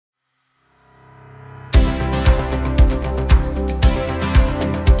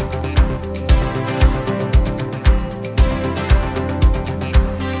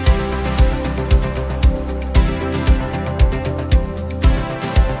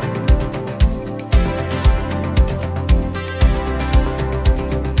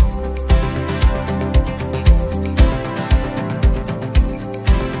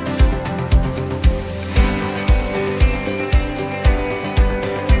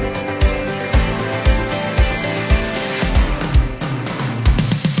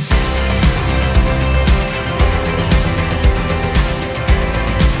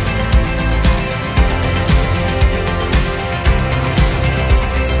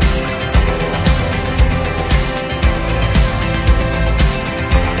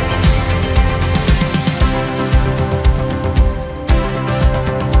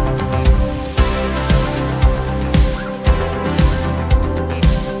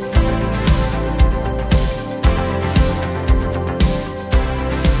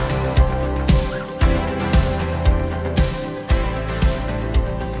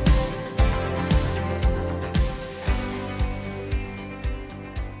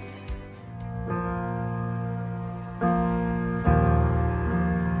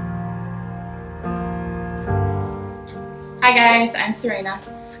Hi guys, I'm Sarena.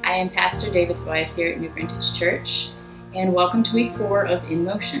 I am Pastor David's wife here at New Vintage Church, and welcome to week 4 of In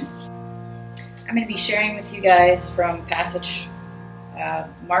Motion. I'm going to be sharing with you guys from passage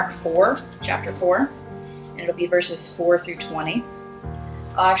Mark 4, chapter 4, and it'll be verses 4 through 20.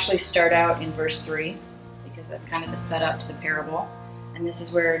 I'll actually start out in verse 3 because that's kind of the setup to the parable, and this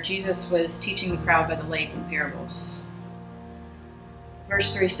is where Jesus was teaching the crowd by the lake in parables.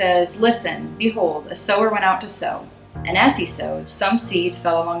 Verse 3 says, "Listen, behold, a sower went out to sow. And as he sowed, some seed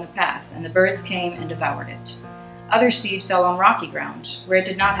fell along the path, and the birds came and devoured it. Other seed fell on rocky ground, where it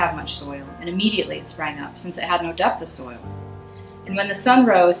did not have much soil, and immediately it sprang up, since it had no depth of soil. And when the sun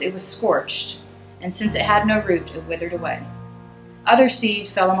rose, it was scorched, and since it had no root, it withered away. Other seed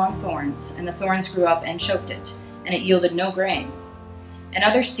fell among thorns, and the thorns grew up and choked it, and it yielded no grain. And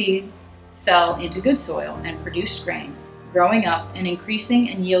other seed fell into good soil, and produced grain, growing up and increasing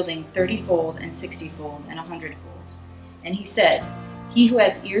and yielding 30-fold and 60-fold and 100-fold. And he said, He who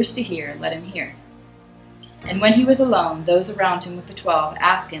has ears to hear, let him hear. And when he was alone, those around him with the 12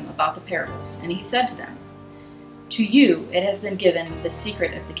 asked him about the parables. And he said to them, To you it has been given the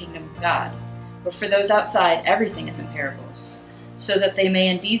secret of the kingdom of God. But for those outside, everything is in parables, so that they may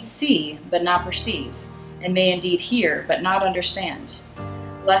indeed see, but not perceive, and may indeed hear, but not understand,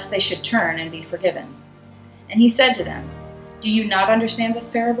 lest they should turn and be forgiven. And he said to them, Do you not understand this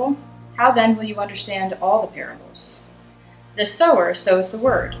parable? How then will you understand all the parables? The sower sows the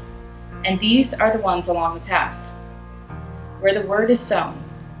word, and these are the ones along the path, where the word is sown.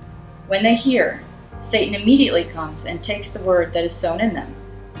 When they hear, Satan immediately comes and takes the word that is sown in them.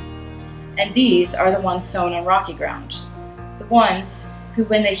 And these are the ones sown on rocky ground, the ones who,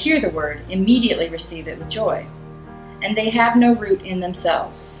 when they hear the word, immediately receive it with joy. And they have no root in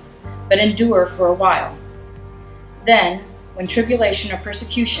themselves, but endure for a while. Then, when tribulation or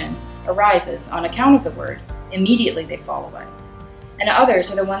persecution arises on account of the word, immediately they fall away. And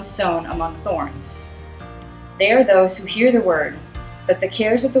others are the ones sown among thorns. They are those who hear the word, but the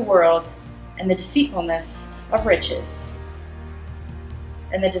cares of the world and the deceitfulness of riches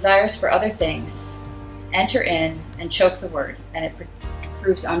and the desires for other things enter in and choke the word, and it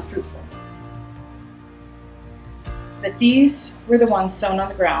proves unfruitful. But these were the ones sown on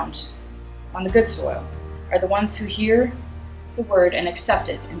the ground, on the good soil, are the ones who hear the word and accept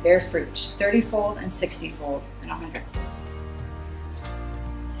it and bear fruit, 30-fold and 60-fold and 100-fold.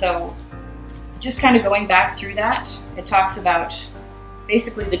 So just kind of going back through that, it talks about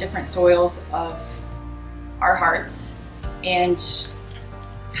basically the different soils of our hearts and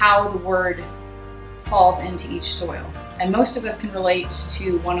how the word falls into each soil. And most of us can relate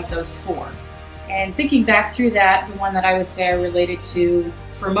to one of those 4. And thinking back through that, the one that I would say I related to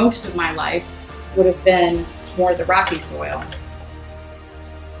for most of my life would have been more the rocky soil.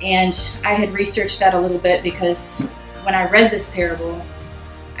 And I had researched that a little bit because when I read this parable,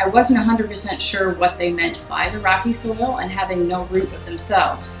 I wasn't 100% sure what they meant by the rocky soil and having no root of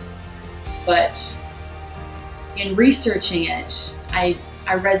themselves. But in researching it, I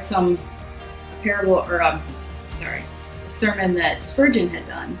read a sermon that Spurgeon had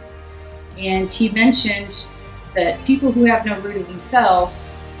done. And he mentioned that people who have no root of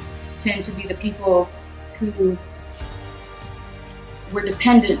themselves tend to be the people who were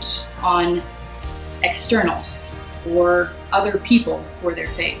dependent on externals or other people for their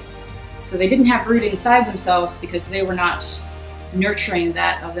faith. So they didn't have root inside themselves because they were not nurturing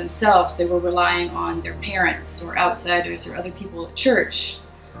that of themselves. They were relying on their parents or outsiders or other people at church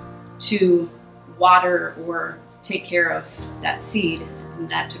to water or take care of that seed and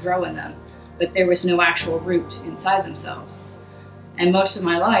that to grow in them. But there was no actual root inside themselves. And most of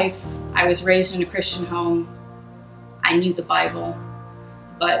my life, I was raised in a Christian home. I knew the Bible,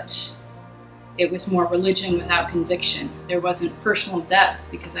 but it was more religion without conviction. There wasn't personal depth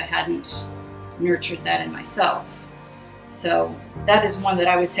because I hadn't nurtured that in myself. So that is one that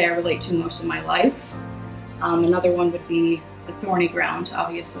I would say I relate to most of my life. Another one would be the thorny ground,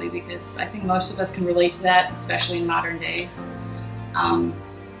 obviously, because I think most of us can relate to that, especially in modern days. The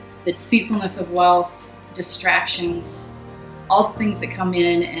deceitfulness of wealth, distractions, all the things that come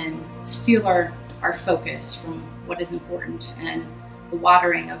in and steal our focus from what is important and the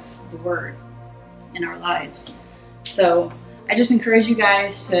watering of the word in our lives. So I just encourage you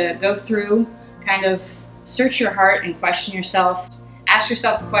guys to go through, kind of search your heart and question yourself. Ask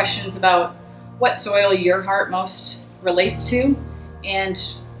yourself the questions about what soil your heart most relates to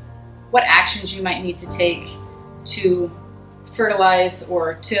and what actions you might need to take to fertilize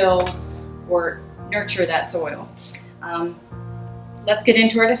or till or nurture that soil. Let's get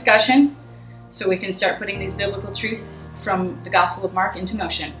into our discussion so we can start putting these biblical truths from the Gospel of Mark into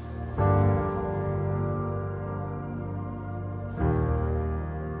motion.